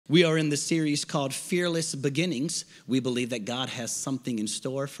We are in the series called Fearless Beginnings. We believe that God has something in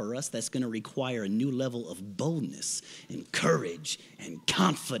store for us that's going to require a new level of boldness and courage and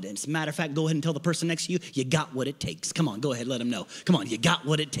confidence. Matter of fact, go ahead and tell the person next to you, you got what it takes. Come on, go ahead, let them know. Come on, you got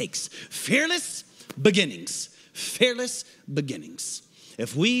what it takes. Fearless beginnings. Fearless beginnings.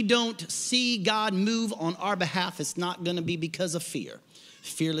 If we don't see God move on our behalf, it's not going to be because of fear.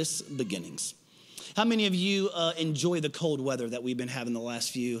 Fearless beginnings. How many of you enjoy the cold weather that we've been having the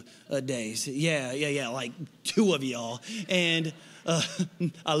last few days? Yeah, like two of y'all. And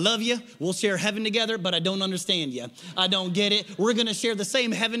I love you. We'll share heaven together, but I don't understand you. I don't get it. We're going to share the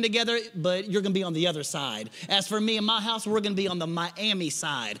same heaven together, but you're going to be on the other side. As for me and my house, we're going to be on the Miami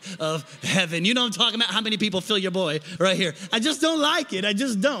side of heaven. You know what I'm talking about? How many people feel your boy right here? I just don't like it. I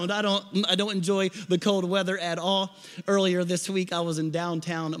just don't. I don't enjoy the cold weather at all. Earlier this week, I was in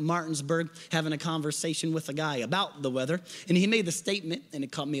downtown Martinsburg having a conversation with a guy about the weather, and he made the statement, and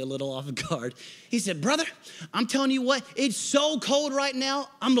it caught me a little off guard. He said, "Brother, I'm telling you what, it's so cold right now,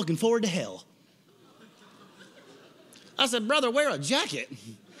 I'm looking forward to hell." I said, "Brother, wear a jacket.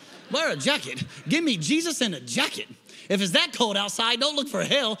 Wear a jacket. Give me Jesus and a jacket. If it's that cold outside, don't look for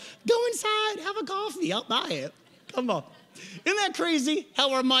hell. Go inside, have a coffee. I'll buy it." Come on. Isn't that crazy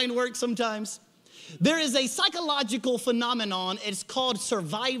how our mind works sometimes? There is a psychological phenomenon. It's called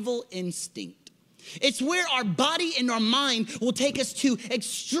survival instinct. It's where our body and our mind will take us to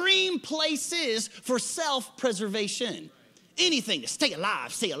extreme places for self-preservation. Anything to stay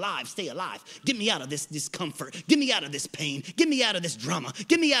alive, stay alive, stay alive. Get me out of this discomfort. Get me out of this pain. Get me out of this drama.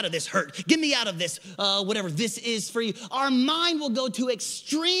 Get me out of this hurt. Get me out of this, whatever this is for you. Our mind will go to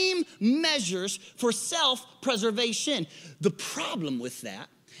extreme measures for self-preservation. The problem with that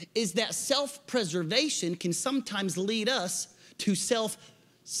is that self-preservation can sometimes lead us to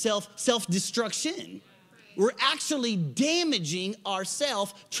self-destruction. We're actually damaging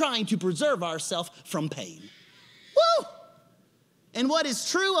ourselves, trying to preserve ourselves from pain. Woo! And what is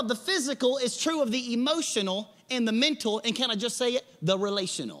true of the physical is true of the emotional and the mental, and can I just say it, the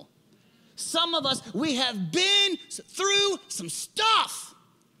relational. Some of us, we have been through some stuff.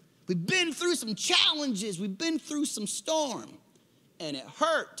 We've been through some challenges. We've been through some storm, and it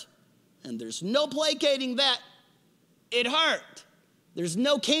hurt. And there's no placating that. It hurt. There's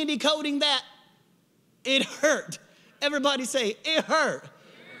no candy coating that. It hurt. Everybody say, it hurt.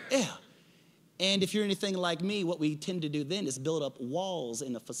 Yeah. And if you're anything like me, what we tend to do then is build up walls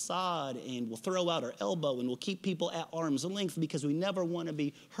and a facade, and we'll throw out our elbow, and we'll keep people at arm's length because we never want to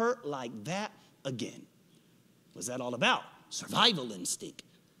be hurt like that again. What's that all about? Survival instinct,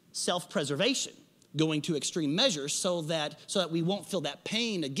 self-preservation, going to extreme measures so that we won't feel that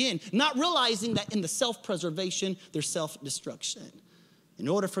pain again, not realizing that in the self-preservation, there's self-destruction. In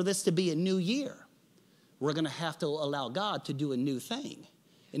order for this to be a new year, we're going to have to allow God to do a new thing.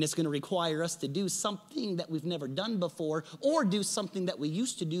 And it's going to require us to do something that we've never done before, or do something that we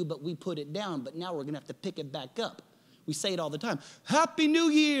used to do, but we put it down. But now we're going to have to pick it back up. We say it all the time. Happy New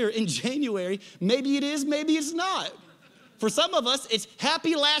Year in January. Maybe it is, maybe it's not. For some of us, it's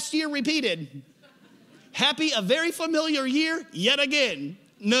happy last year repeated. Happy a very familiar year yet again.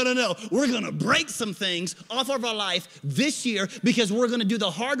 No. We're going to break some things off of our life this year because we're going to do the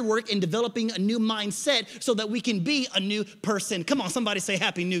hard work in developing a new mindset so that we can be a new person. Come on, somebody say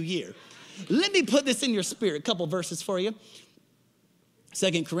Happy New Year. Let me put this in your spirit. A couple verses for you.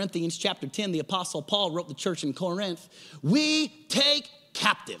 2 Corinthians chapter 10, the Apostle Paul wrote the church in Corinth, "We take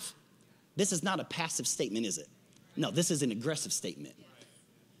captive." This is not a passive statement, is it? No, this is an aggressive statement.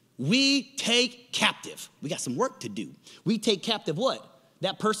 We take captive. We got some work to do. We take captive what?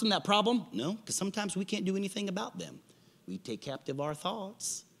 That person, that problem? No, because sometimes we can't do anything about them. We take captive our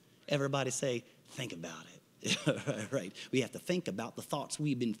thoughts. Everybody say, think about it. Right. We have to think about the thoughts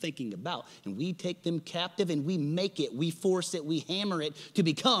we've been thinking about, and we take them captive, and we make it, we force it, we hammer it to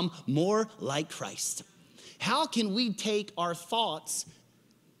become more like Christ. How can we take our thoughts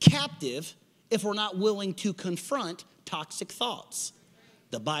captive if we're not willing to confront toxic thoughts?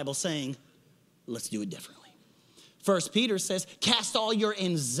 The Bible saying, let's do it differently. 1 Peter says, cast all your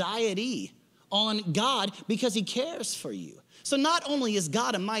anxiety on God because he cares for you. So not only is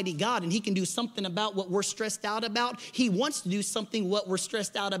God a mighty God and he can do something about what we're stressed out about, he wants to do something what we're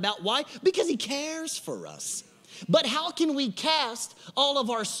stressed out about. Why? Because he cares for us. But how can we cast all of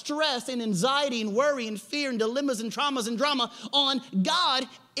our stress and anxiety and worry and fear and dilemmas and traumas and drama on God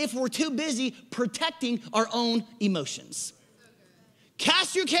if we're too busy protecting our own emotions?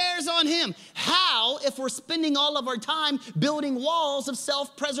 Cast your cares on him. How if we're spending all of our time building walls of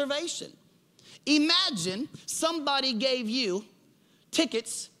self-preservation? Imagine somebody gave you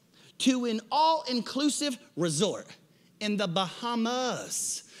tickets to an all-inclusive resort in the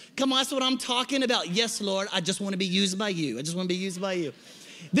Bahamas. Come on, that's what I'm talking about. Yes, Lord, I just want to be used by you. I just want to be used by you.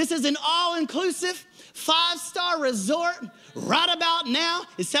 This is an all-inclusive 5-star resort right about now.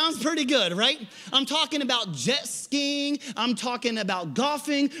 It sounds pretty good, right? I'm talking about jet skiing. I'm talking about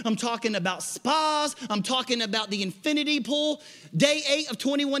golfing. I'm talking about spas. I'm talking about the infinity pool. Day 8 of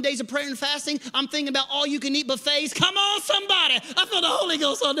 21 days of prayer and fasting. I'm thinking about all-you-can-eat buffets. Come on, somebody. I feel the Holy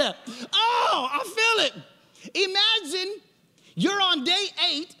Ghost on that. Oh, I feel it. Imagine you're on day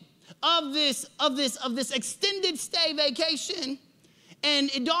 8 of this extended stay vacation,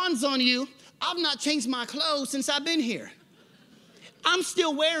 and it dawns on you, I've not changed my clothes since I've been here. I'm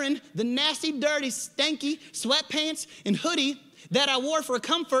still wearing the nasty, dirty, stanky sweatpants and hoodie that I wore for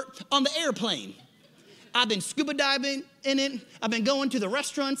comfort on the airplane. I've been scuba diving in it. I've been going to the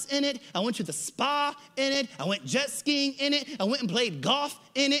restaurants in it. I went to the spa in it. I went jet skiing in it. I went and played golf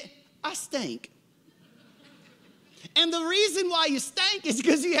in it. I stank. And the reason why you stank is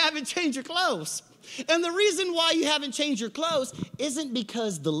because you haven't changed your clothes. And the reason why you haven't changed your clothes isn't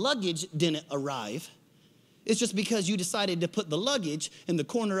because the luggage didn't arrive. It's just because you decided to put the luggage in the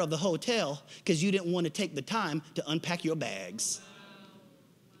corner of the hotel because you didn't want to take the time to unpack your bags.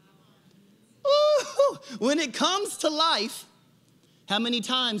 Ooh, when it comes to life, how many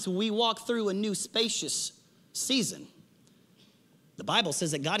times we walk through a new spacious season? The Bible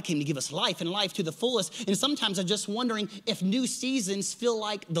says that God came to give us life and life to the fullest. And sometimes I'm just wondering if new seasons feel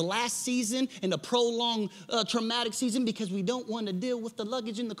like the last season and a prolonged traumatic season because we don't want to deal with the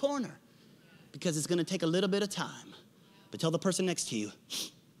luggage in the corner. Because it's going to take a little bit of time. But tell the person next to you,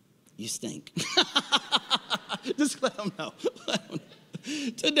 you stink. Just let them know.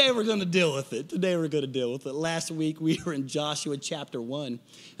 Today we're going to deal with it. Last week we were in Joshua chapter 1.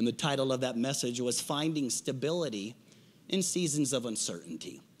 And the title of that message was Finding Stability in Seasons of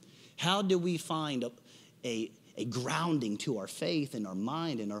Uncertainty. How do we find a grounding to our faith and our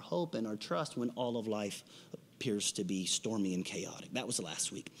mind and our hope and our trust when all of life appears to be stormy and chaotic? That was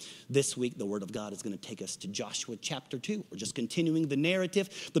last week. This week, the Word of God is going to take us to Joshua chapter 2. We're just continuing the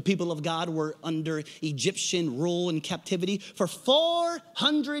narrative. The people of God were under Egyptian rule and captivity for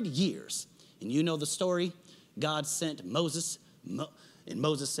 400 years. And you know the story. God sent Moses. And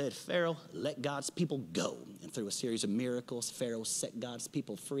Moses said, Pharaoh, let God's people go. And through a series of miracles, Pharaoh set God's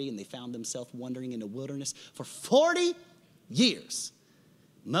people free, and they found themselves wandering in the wilderness for 40 years.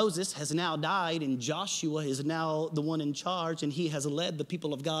 Moses has now died, and Joshua is now the one in charge, and he has led the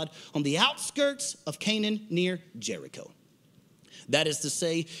people of God on the outskirts of Canaan near Jericho. That is to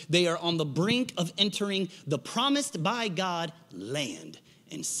say, they are on the brink of entering the promised by God land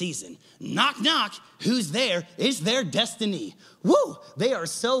and season. Knock, knock, who's there? It's their destiny. Woo, they are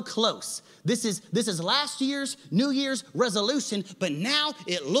so close. This is last year's New Year's resolution, but now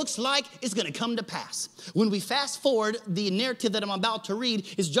it looks like it's going to come to pass. When we fast forward, the narrative that I'm about to read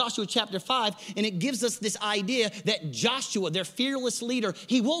is Joshua chapter 5, and it gives us this idea that Joshua, their fearless leader,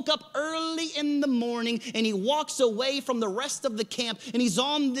 he woke up early in the morning and he walks away from the rest of the camp, and he's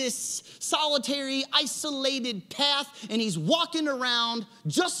on this solitary, isolated path, and he's walking around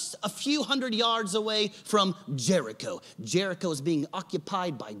just a few hundred yards away from Jericho. Jericho is being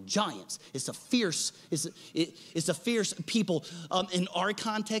occupied by giants. It's a fierce people. In our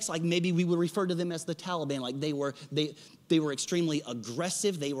context, like maybe we would refer to them as the Taliban. Like they were extremely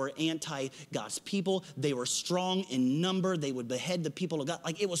aggressive. They were anti-God's people. They were strong in number. They would behead the people of God.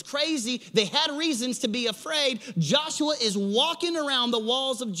 Like it was crazy. They had reasons to be afraid. Joshua is walking around the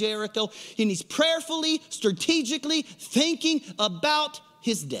walls of Jericho, and he's prayerfully, strategically thinking about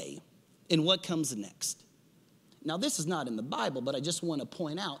his day and what comes next. Now, this is not in the Bible, but I just want to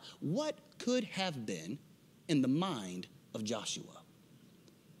point out what could have been in the mind of Joshua.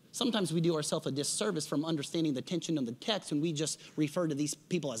 Sometimes we do ourselves a disservice from understanding the tension of the text when we just refer to these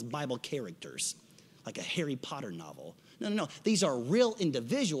people as Bible characters, like a Harry Potter novel. No. These are real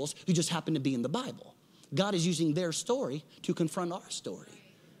individuals who just happen to be in the Bible. God is using their story to confront our story.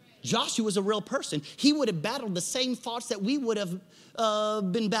 Joshua was a real person. He would have battled the same thoughts that we would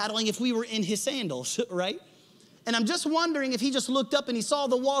have been battling if we were in his sandals, right? And I'm just wondering if he just looked up and he saw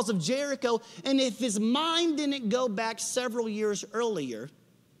the walls of Jericho, and if his mind didn't go back several years earlier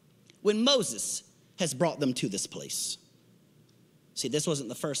when Moses has brought them to this place. See, this wasn't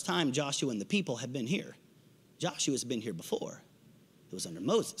the first time Joshua and the people have been here. Joshua's been here before. It was under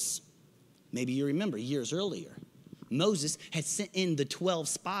Moses. Maybe you remember years earlier. Moses had sent in the 12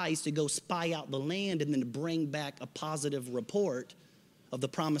 spies to go spy out the land and then to bring back a positive report of the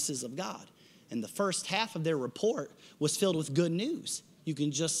promises of God. And the first half of their report was filled with good news. you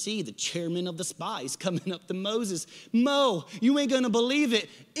can just see the chairman of the spies coming up to Moses. Mo, you ain't gonna believe it.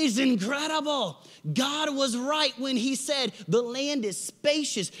 It's incredible. God was right when he said the land is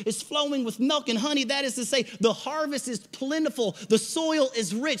spacious, it's flowing with milk and honey. That is to say, the harvest is plentiful, the soil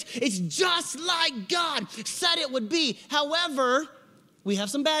is rich. It's just like God said it would be. However, we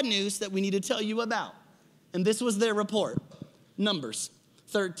have some bad news that we need to tell you about. And this was their report. Numbers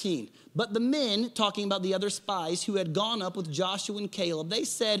 13. But the men, talking about the other spies who had gone up with Joshua and Caleb, they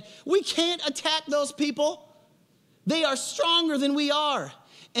said, we can't attack those people. They are stronger than we are.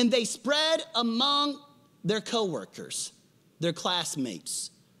 And they spread among their coworkers, their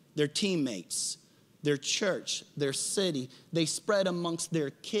classmates, their teammates, their church, their city. They spread amongst their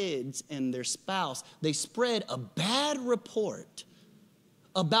kids and their spouse. They spread a bad report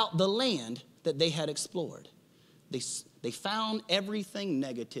about the land that they had explored. They found everything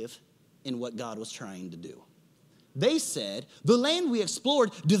negative in what God was trying to do. They said, the land we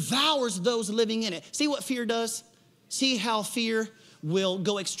explored devours those living in it. See what fear does? See how fear will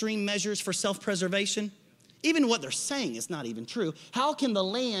go extreme measures for self-preservation? Even what they're saying is not even true. How can the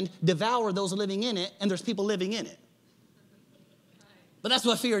land devour those living in it and there's people living in it? But that's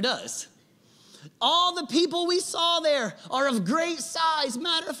what fear does. All the people we saw there are of great size.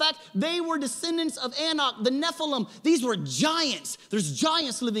 Matter of fact, they were descendants of Anak, the Nephilim. These were giants. There's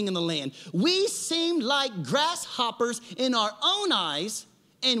giants living in the land. We seemed like grasshoppers in our own eyes,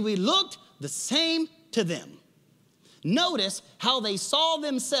 and we looked the same to them. Notice how they saw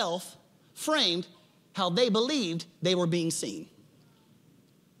themselves framed, how they believed they were being seen.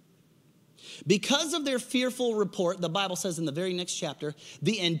 Because of their fearful report, the Bible says in the very next chapter,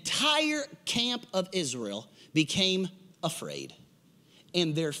 the entire camp of Israel became afraid.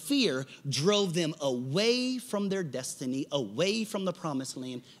 And their fear drove them away from their destiny, away from the promised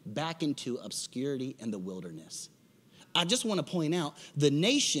land, back into obscurity and the wilderness. I just want to point out, the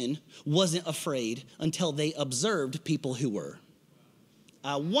nation wasn't afraid until they observed people who were.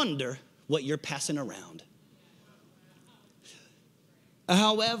 I wonder what you're passing around.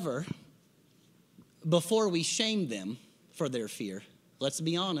 However, before we shame them for their fear, let's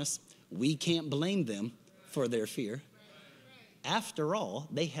be honest, we can't blame them for their fear. After all,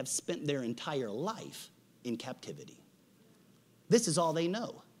 they have spent their entire life in captivity. This is all they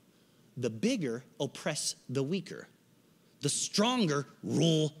know. The bigger oppress the weaker. The stronger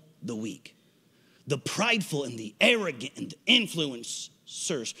rule the weak. The prideful and the arrogant and the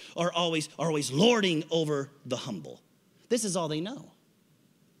influencers are always lording over the humble. This is all they know.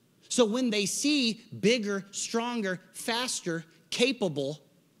 So when they see bigger, stronger, faster, capable,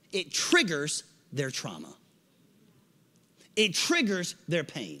 it triggers their trauma. It triggers their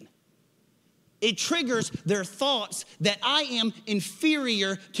pain. It triggers their thoughts that I am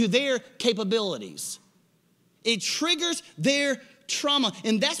inferior to their capabilities. It triggers their trauma.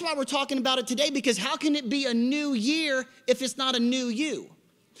 And that's why we're talking about it today, because how can it be a new year if it's not a new you?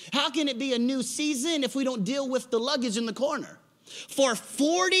 How can it be a new season if we don't deal with the luggage in the corner? For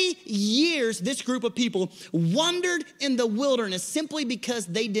 40 years, this group of people wandered in the wilderness simply because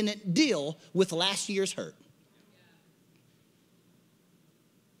they didn't deal with last year's hurt.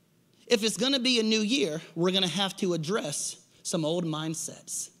 If it's going to be a new year, we're going to have to address some old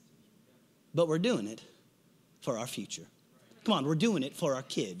mindsets. But we're doing it for our future. Come on, we're doing it for our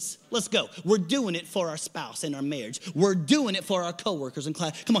kids. Let's go. We're doing it for our spouse and our marriage. We're doing it for our coworkers in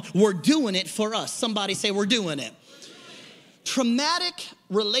class. Come on, we're doing it for us. Somebody say we're doing it. Traumatic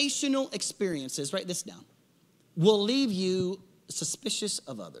relational experiences, write this down, will leave you suspicious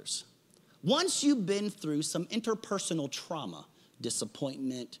of others. Once you've been through some interpersonal trauma,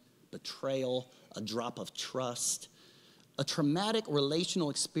 disappointment, betrayal, a drop of trust, a traumatic relational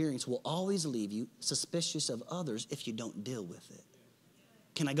experience will always leave you suspicious of others if you don't deal with it.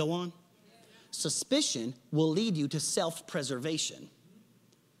 Can I go on? Suspicion will lead you to self-preservation.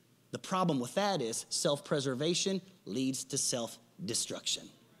 The problem with that is self-preservation leads to self-destruction.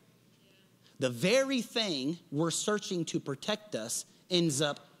 The very thing we're searching to protect us ends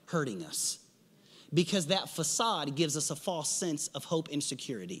up hurting us because that facade gives us a false sense of hope and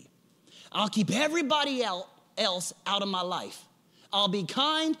security. I'll keep everybody else out of my life. I'll be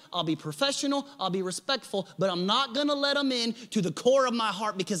kind, I'll be professional, I'll be respectful, but I'm not gonna let them in to the core of my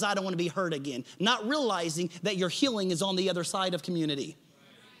heart because I don't wanna be hurt again. Not realizing that your healing is on the other side of community.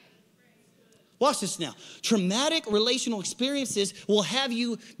 Watch this now. Traumatic relational experiences will have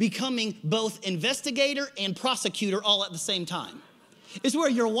you becoming both investigator and prosecutor all at the same time. It's where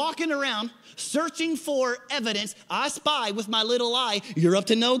you're walking around searching for evidence. I spy with my little eye. You're up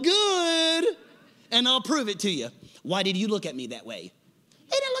to no good. And I'll prove it to you. Why did you look at me that way?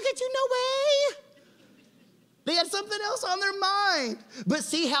 They didn't look at you no way. They had some something else on their mind. But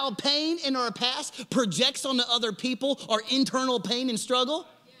see how pain in our past projects onto other people, our internal pain and struggle?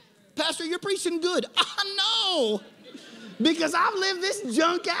 Pastor, you're preaching good. I know, because I've lived this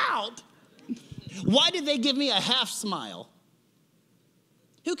junk out. Why did they give me a half smile?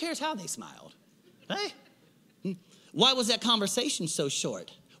 Who cares how they smiled? Hey? Why was that conversation so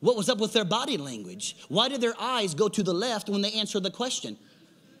short? What was up with their body language? Why did their eyes go to the left when they answered the question?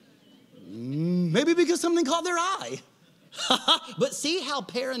 Maybe because something caught their eye. But see how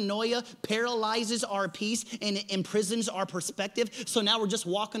paranoia paralyzes our peace and it imprisons our perspective? So now we're just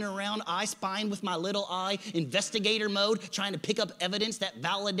walking around I spine with my little eye, investigator mode, trying to pick up evidence that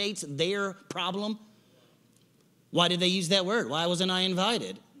validates their problem. Why did they use that word? Why wasn't I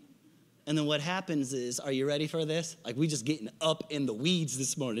invited? And then what happens is, are you ready for this? Like, we just getting up in the weeds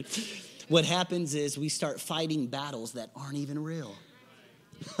this morning. What happens is we start fighting battles that aren't even real.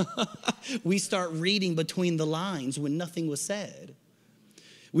 We start reading between the lines when nothing was said.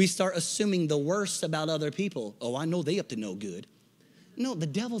 We start assuming the worst about other people. Oh, I know they up to no good. No, the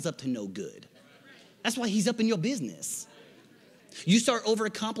devil's up to no good. That's why he's up in your business. You start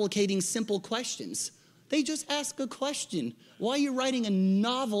overcomplicating simple questions. They just ask a question. Why are you writing a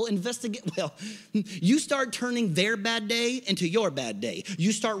novel? Well, you start turning their bad day into your bad day.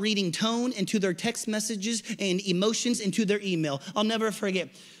 You start reading tone into their text messages and emotions into their email. I'll never forget.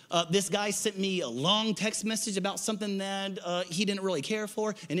 This guy sent me a long text message about something that he didn't really care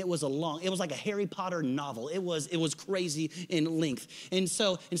for, and it was like a Harry Potter novel. It was crazy in length. And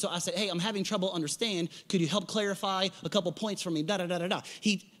so I said, hey, I'm having trouble understand. Could you help clarify a couple points for me? Da da da da da.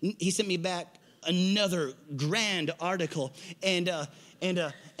 He sent me back another grand article, and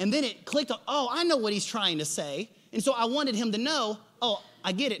then it clicked on, oh, I know what he's trying to say. And so I wanted him to know, oh,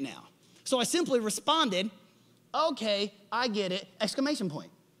 I get it now. So I simply responded, okay, I get it, exclamation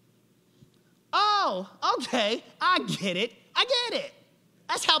point. Oh, okay, I get it.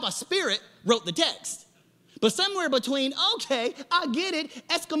 That's how my spirit wrote the text. But somewhere between, okay, I get it,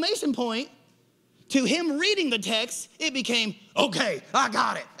 exclamation point, to him reading the text, it became, okay, I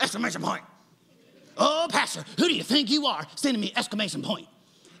got it, exclamation point. Oh, Pastor, who do you think you are? Sending me exclamation point.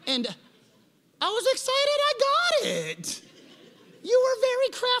 And I was excited I got it. You were very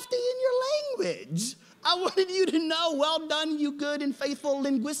crafty in your language. I wanted you to know, well done, you good and faithful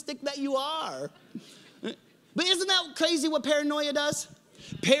linguistic that you are. But isn't that crazy what paranoia does?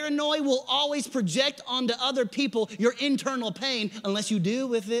 Paranoia will always project onto other people your internal pain unless you deal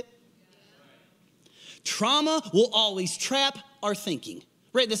with it. Trauma will always trap our thinking.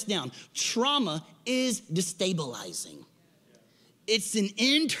 Write this down. Trauma is destabilizing. It's an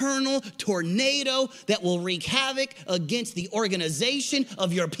internal tornado that will wreak havoc against the organization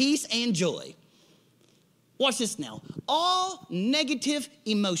of your peace and joy. Watch this now. All negative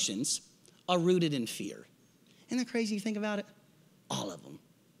emotions are rooted in fear. Isn't that crazy you think about it? All of them.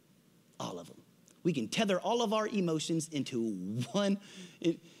 All of them. We can tether all of our emotions into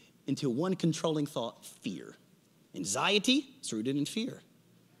one controlling thought, fear. Anxiety is rooted in fear.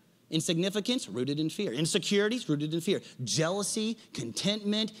 Insignificance, rooted in fear. Insecurities, rooted in fear. Jealousy,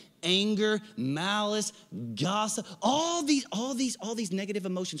 contentment, anger, malice, gossip, all these negative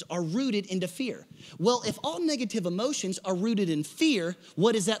emotions are rooted into fear. Well, if all negative emotions are rooted in fear,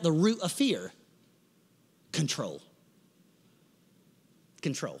 what is at the root of fear? Control.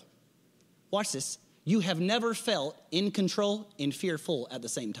 Control. Watch this. You have never felt in control and fearful at the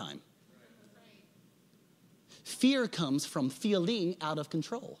same time. Fear comes from feeling out of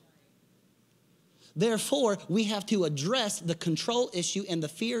control. Therefore, we have to address the control issue and the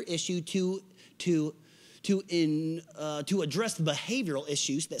fear issue to address the behavioral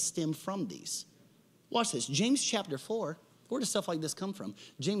issues that stem from these. Watch this. James chapter 4. Where does stuff like this come from?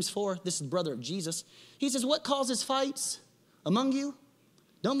 James 4, this is the brother of Jesus. He says, what causes fights among you?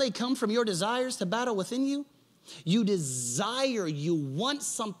 Don't they come from your desires to battle within you? You desire, you want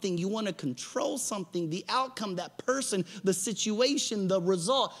something, you want to control something, the outcome, that person, the situation, the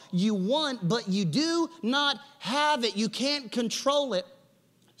result you want, but you do not have it. You can't control it.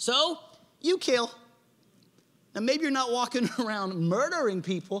 So you kill. Now, maybe you're not walking around murdering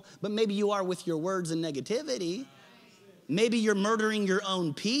people, but maybe you are with your words and negativity. Maybe you're murdering your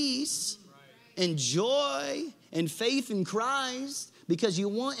own peace and joy and faith in Christ because you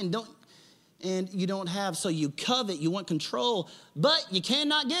want and you don't have, so you covet, you want control, but you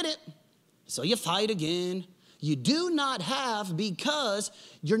cannot get it, so you fight again. You do not have because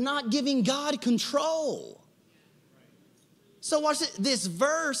you're not giving God control. So watch it. This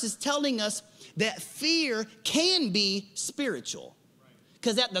verse is telling us that fear can be spiritual.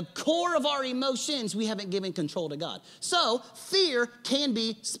 Because at the core of our emotions, we haven't given control to God. So fear can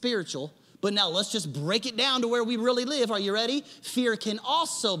be spiritual, But now let's just break it down to where we really live. Are you ready? Fear can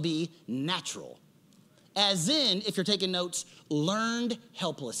also be natural. As in, if you're taking notes, learned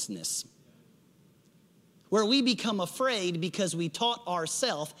helplessness. Where we become afraid because we taught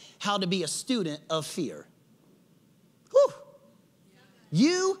ourselves how to be a student of fear. Whew.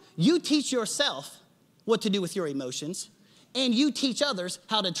 You teach yourself what to do with your emotions, and you teach others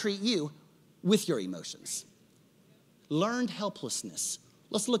how to treat you with your emotions. Learned helplessness.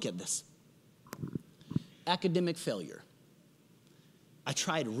 Let's look at this. Academic failure. I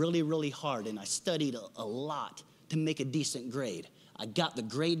tried really, really hard, and I studied a lot to make a decent grade. I got the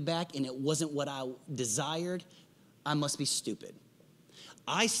grade back, and it wasn't what I desired. I must be stupid.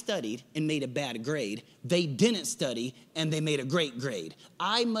 I studied and made a bad grade. They didn't study, and they made a great grade.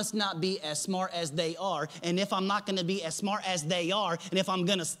 I must not be as smart as they are, and if I'm not going to be as smart as they are, and if I'm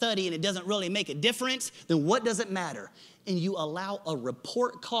going to study and it doesn't really make a difference, then what does it matter? And you allow a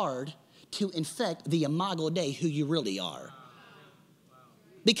report card to infect the imago Dei, who you really are.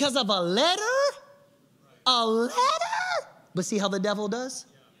 Because of a letter? A letter? But see how the devil does?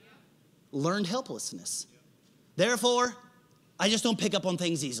 Learned helplessness. Therefore, I just don't pick up on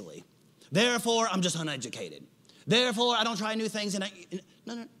things easily. Therefore, I'm just uneducated. Therefore, I don't try new things.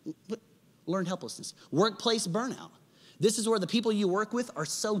 No. Learned helplessness. Workplace burnout. This is where the people you work with are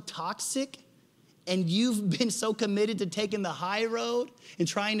so toxic, and you've been so committed to taking the high road and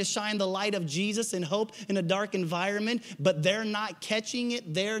trying to shine the light of Jesus and hope in a dark environment, but they're not catching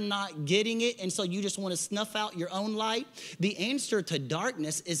it, they're not getting it, and so you just want to snuff out your own light. The answer to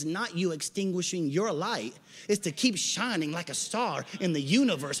darkness is not you extinguishing your light. It's to keep shining like a star in the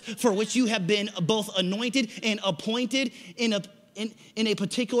universe for which you have been both anointed and appointed in a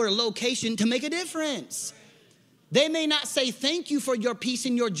particular location to make a difference. They may not say thank you for your peace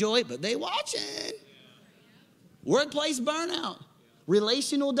and your joy, but they watching. Workplace burnout.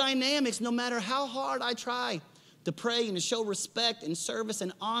 Relational dynamics. No matter how hard I try to pray and to show respect and service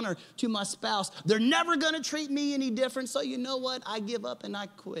and honor to my spouse, they're never going to treat me any different. So you know what? I give up and I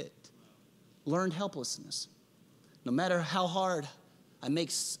quit. Learned helplessness. No matter how hard I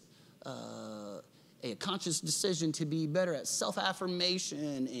make a conscious decision to be better at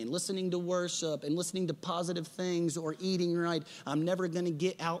self-affirmation and listening to worship and listening to positive things or eating right, I'm never going to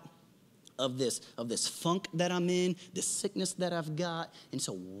get out of this funk that I'm in, this sickness that I've got, and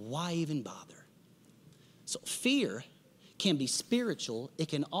so why even bother? So fear can be spiritual. It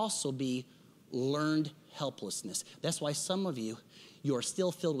can also be learned helplessness. That's why some of you are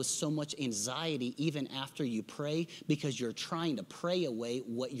still filled with so much anxiety even after you pray, because you're trying to pray away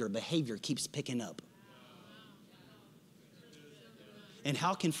what your behavior keeps picking up. And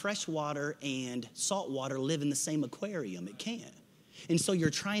how can fresh water and salt water live in the same aquarium? It can't. And so you're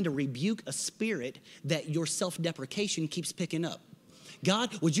trying to rebuke a spirit that your self-deprecation keeps picking up.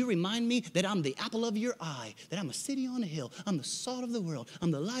 God, would you remind me that I'm the apple of your eye, that I'm a city on a hill, I'm the salt of the world, I'm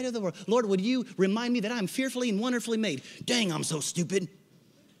the light of the world. Lord, would you remind me that I'm fearfully and wonderfully made? Dang, I'm so stupid.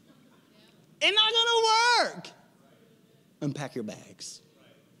 It's not gonna work. Unpack your bags.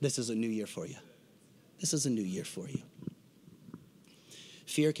 This is a new year for you. This is a new year for you.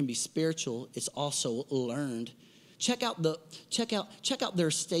 Fear can be spiritual. It's also learned. Check out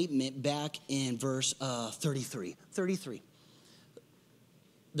their statement back in verse 33. 33.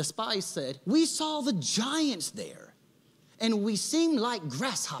 The spies said, "We saw the giants there, and we seemed like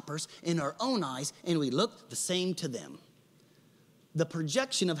grasshoppers in our own eyes, and we looked the same to them." The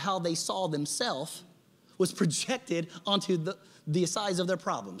projection of how they saw themselves was projected onto the size of their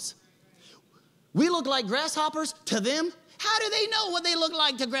problems. We look like grasshoppers to them. How do they know what they look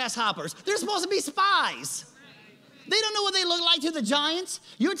like to grasshoppers? They're supposed to be spies. They don't know what they look like to the giants.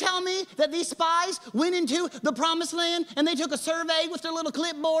 You're telling me that these spies went into the promised land and they took a survey with their little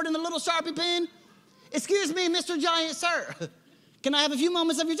clipboard and the little Sharpie pen? Excuse me, Mr. Giant, sir. Can I have a few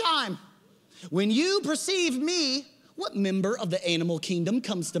moments of your time? When you perceive me, what member of the animal kingdom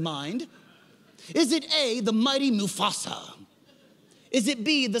comes to mind? Is it A, the mighty Mufasa? Is it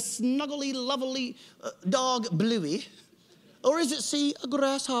B, the snuggly, lovely dog Bluey? Or is it C, a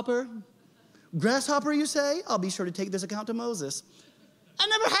grasshopper? Grasshopper, you say? I'll be sure to take this account to Moses. That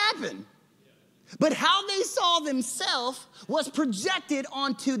never happened. But how they saw themselves was projected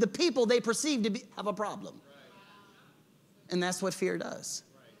onto the people they perceived to have a problem. And that's what fear does.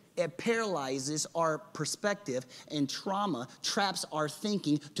 It paralyzes our perspective, and trauma traps our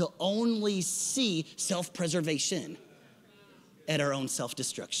thinking to only see self-preservation at our own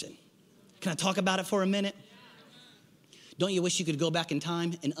self-destruction. Can I talk about it for a minute? Don't you wish you could go back in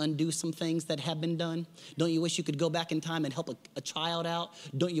time and undo some things that have been done? Don't you wish you could go back in time and help a child out?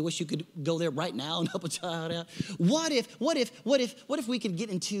 Don't you wish you could go there right now and help a child out? What if we could get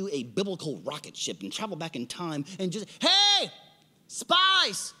into a biblical rocket ship and travel back in time and just, hey,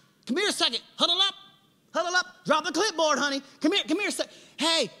 spies, come here a second, huddle up, drop the clipboard, honey. Come here a second.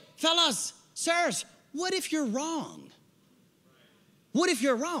 Hey, fellas, sirs, what if you're wrong? What if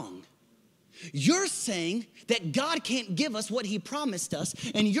you're wrong? You're saying that God can't give us what he promised us,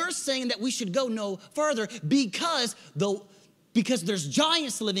 and you're saying that we should go no further because there's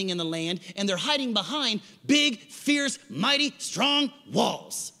giants living in the land and they're hiding behind big, fierce, mighty, strong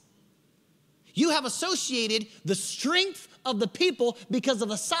walls. You have associated the strength of the people because of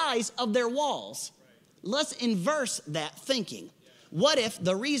the size of their walls. Let's inverse that thinking. What if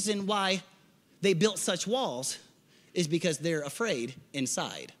the reason why they built such walls is because they're afraid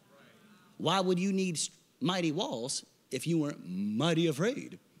inside? Why would you need mighty walls if you weren't mighty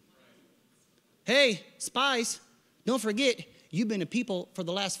afraid? Hey, spies, don't forget, you've been a people for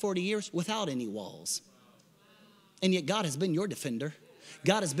the last 40 years without any walls. And yet God has been your defender.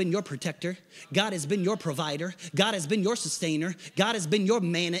 God has been your protector. God has been your provider. God has been your sustainer. God has been your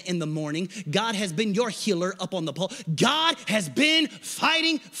manna in the morning. God has been your healer up on the pole. God has been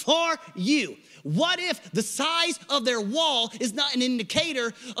fighting for you. What if the size of their wall is not an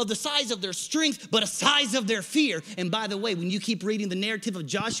indicator of the size of their strength, but a size of their fear? And by the way, when you keep reading the narrative of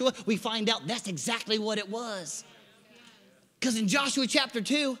Joshua, we find out that's exactly what it was. Because in Joshua chapter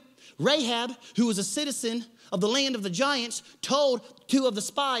 2, Rahab, who was a citizen of the land of the giants, told two of the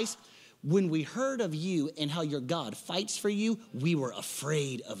spies, when we heard of you and how your God fights for you, we were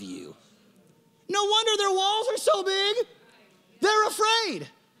afraid of you. No wonder their walls are so big. They're afraid.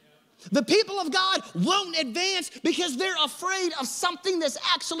 The people of God won't advance because they're afraid of something that's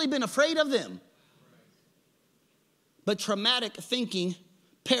actually been afraid of them. But traumatic thinking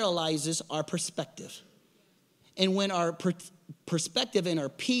paralyzes our perspective. And when our perspective and our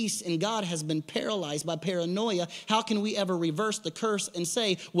peace in God has been paralyzed by paranoia, how can we ever reverse the curse and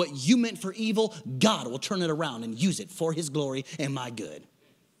say, what you meant for evil, God will turn it around and use it for his glory and my good?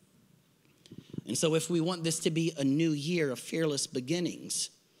 And so if we want this to be a new year of fearless beginnings,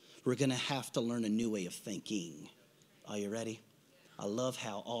 we're going to have to learn a new way of thinking. Are you ready? I love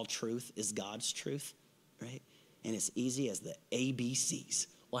how all truth is God's truth, right? And it's easy as the ABCs.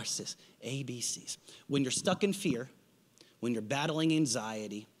 Watch this, ABCs. When you're stuck in fear, when you're battling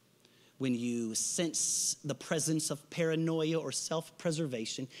anxiety, when you sense the presence of paranoia or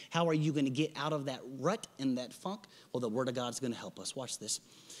self-preservation, how are you going to get out of that rut and that funk? Well, the Word of God's going to help us. Watch this.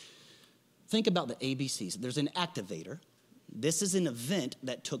 Think about the ABCs. There's an activator. This is an event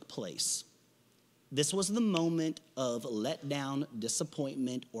that took place. This was the moment of letdown,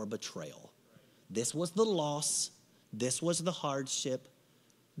 disappointment, or betrayal. This was the loss. This was the hardship.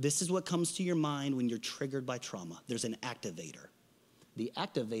 This is what comes to your mind when you're triggered by trauma. There's an activator. The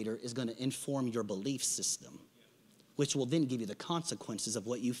activator is going to inform your belief system, which will then give you the consequences of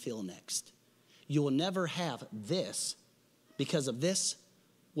what you feel next. You will never have this because of this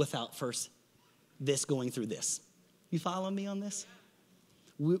without first this going through this. You follow me on this?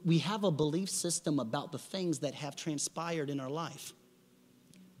 We have a belief system about the things that have transpired in our life.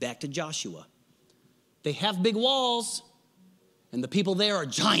 Back to Joshua. They have big walls, and the people there are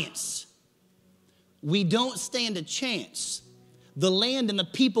giants. We don't stand a chance. The land and the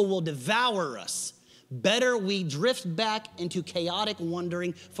people will devour us. Better we drift back into chaotic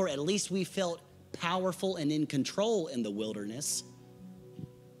wandering, for at least we felt powerful and in control in the wilderness.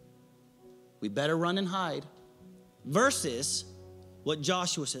 We better run and hide. Versus what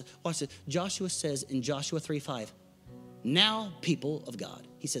Joshua says. Watch this. Joshua says in Joshua 3:5, now people of God,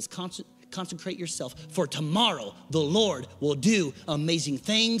 he says, consecrate yourself, for tomorrow the Lord will do amazing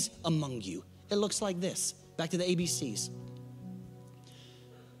things among you. It looks like this. Back to the ABCs.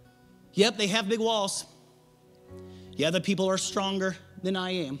 Yep, they have big walls. Yeah, the people are stronger than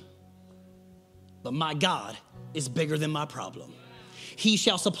I am. But my God is bigger than my problem. He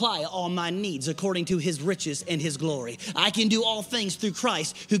shall supply all my needs according to his riches and his glory. I can do all things through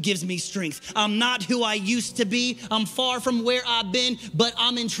Christ who gives me strength. I'm not who I used to be. I'm far from where I've been, but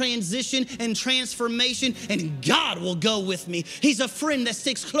I'm in transition and transformation, and God will go with me. He's a friend that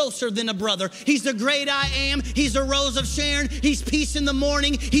sticks closer than a brother. He's the great I am. He's the rose of Sharon. He's peace in the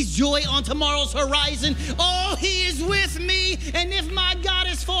morning. He's joy on tomorrow's horizon. Oh, he is with me, and if my God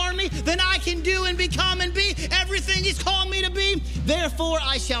is for me, then I can do and become and be everything he's called me to be. Therefore,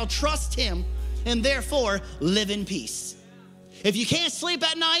 I shall trust him and therefore live in peace. If you can't sleep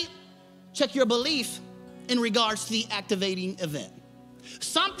at night, check your belief in regards to the activating event.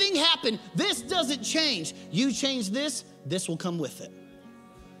 Something happened. This doesn't change. You change this, this will come with it.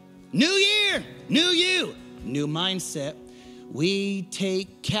 New year, new you, new mindset. We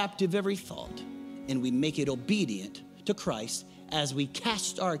take captive every thought and we make it obedient to Christ as we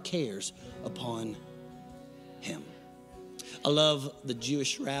cast our cares upon him. I love the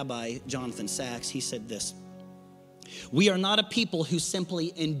Jewish rabbi, Jonathan Sacks. He said this: we are not a people who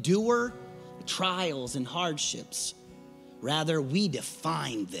simply endure trials and hardships. Rather, we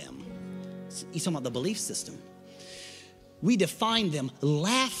define them. He's talking about the belief system. We define them.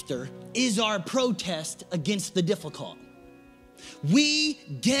 Laughter is our protest against the difficult. We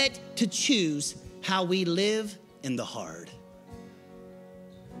get to choose how we live in the hard.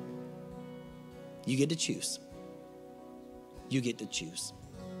 You get to choose. You get to choose.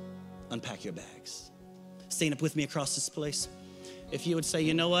 Unpack your bags. Stand up with me across this place. If you would say,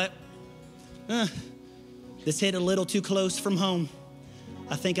 you know what? This hit a little too close from home.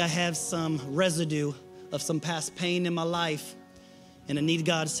 I think I have some residue of some past pain in my life, and I need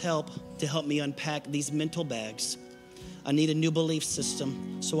God's help to help me unpack these mental bags. I need a new belief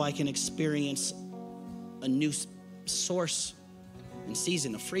system so I can experience a new source and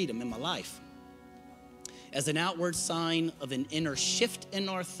season of freedom in my life. As an outward sign of an inner shift in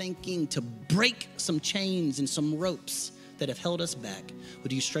our thinking to break some chains and some ropes that have held us back,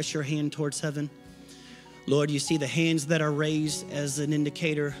 would you stretch your hand towards heaven? Lord, you see the hands that are raised as an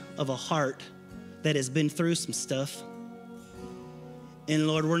indicator of a heart that has been through some stuff. And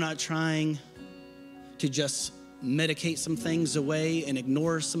Lord, we're not trying to just medicate some things away and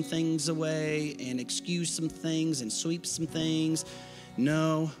ignore some things away and excuse some things and sweep some things.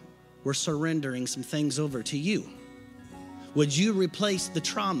 No, we're surrendering some things over to you. Would you replace the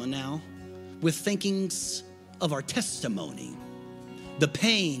trauma now with thinkings of our testimony, the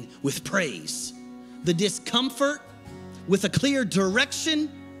pain with praise, the discomfort with a clear direction,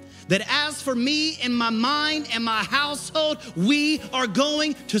 that as for me and my mind and my household, we are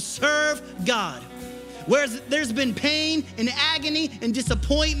going to serve God. Whereas there's been pain and agony and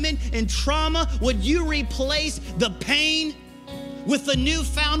disappointment and trauma, would you replace the pain with a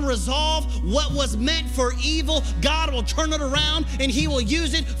newfound resolve? What was meant for evil, God will turn it around and he will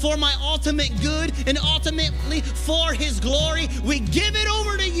use it for my ultimate good and ultimately for his glory. We give it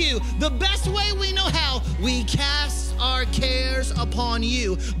over to you the best way we know how. We cast our cares upon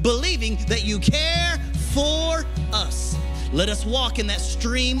you, believing that you care for us. Let us walk in that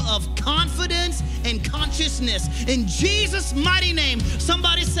stream of confidence and consciousness. In Jesus' mighty name,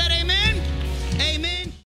 somebody said amen.